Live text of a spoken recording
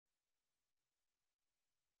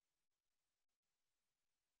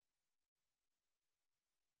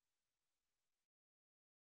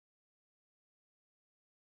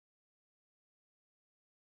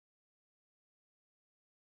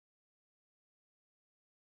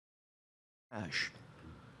Ash.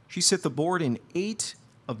 She's hit the board in 8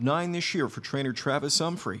 of 9 this year for trainer Travis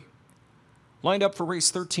Humphrey. Lined up for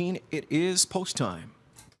race 13, it is post time.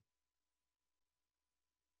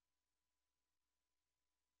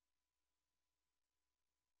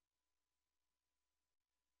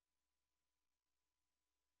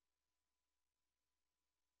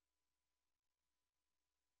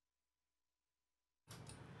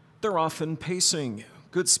 They're often pacing.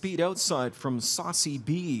 Good speed outside from Saucy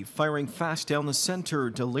B, firing fast down the center.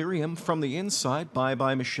 Delirium from the inside. Bye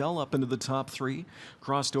Michelle up into the top 3.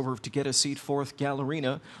 Crossed over to get a seat 4th.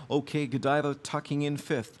 Gallerina. OK Godiva tucking in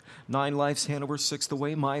 5th. 9 Lives Hanover 6th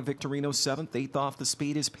away. My Victorino 7th. 8th off the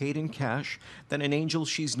speed is Paid in Cash. Then an Angel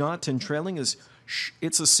She's Not, and trailing is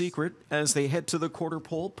It's a Secret as they head to the quarter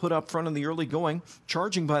pole. Put up front in the early going.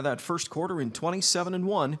 Charging by that first quarter in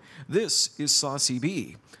 27-1. This is Saucy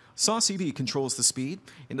B. Saucy B controls the speed.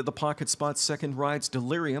 Into the pocket spot, second rides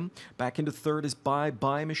Delirium. Back into third is Bye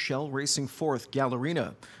Michelle, racing 4th.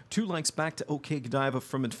 Gallerina. 2 lengths back to OK Godiva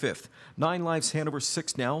from in 5th. 9 Lives Hanover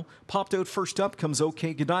 6th now. Popped out first up comes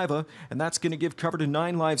OK Godiva, and that's going to give cover to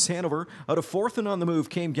 9 Lives Hanover. Out of 4th and on the move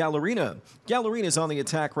came Gallerina. Gallerina's on the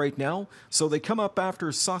attack right now, so they come up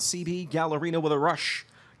after Saucy B. Gallerina with a rush.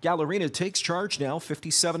 Gallerina takes charge now,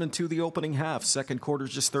 57-2 the opening half. Second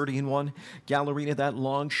quarter's just 30-1. Gallerina, that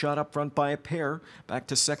long shot up front by a pair. Back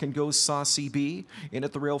to second goes Saucy B. In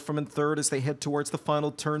at the rail from in third as they head towards the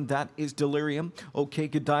final turn. That is Delirium. OK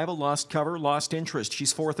Godiva lost cover, lost interest.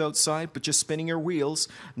 She's 4th outside, but just spinning her wheels.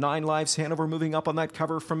 9 Lives Hanover moving up on that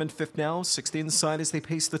cover from in 5th now. 6th inside as they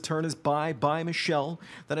pace the turn is Bye Michelle.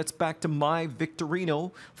 Then it's back to My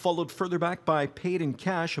Victorino, followed further back by Paid in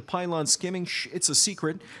Cash. A pylon skimming, It's a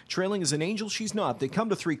Secret. Trailing is an Angel She's Not. They come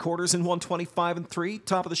to 3 quarters in 125-3.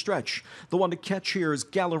 Top of the stretch. The one to catch here is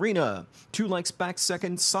Gallerina. 2 lengths back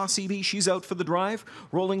second. Saucy B, she's out for the drive.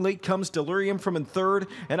 Rolling late comes Delirium from in third.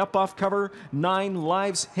 And up off cover, 9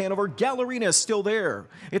 Lives Hanover. Gallerina still there.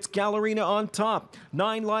 It's Gallerina on top.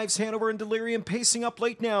 9 Lives Hanover and Delirium pacing up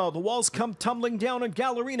late now. The walls come tumbling down on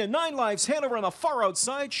Gallerina. 9 Lives Hanover on the far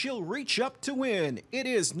outside. She'll reach up to win. It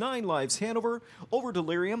is 9 Lives Hanover over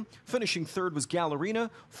Delirium. Finishing third was Gallerina.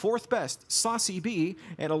 4th best, Saucy B,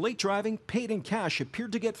 and a late driving Paid in Cash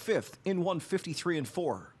appeared to get 5th in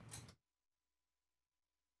 153-4.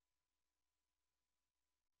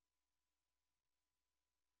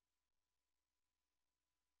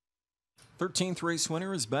 13th race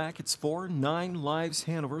winner is back. It's 4 9 Lives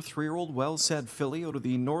Hanover, 3-year-old Well Said filly out of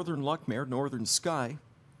the Northern Luck mare, Northern Sky.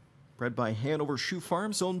 Bred by Hanover Shoe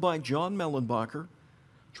Farms, owned by John Mellenbacher.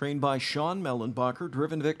 Trained by Sean Mellenbacher,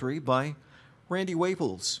 driven victory by Randy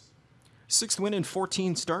Waples. 6th win in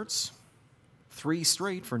 14 starts. 3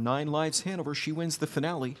 straight for 9 Lives Hanover. She wins the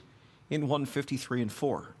finale in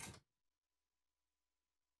 153-4.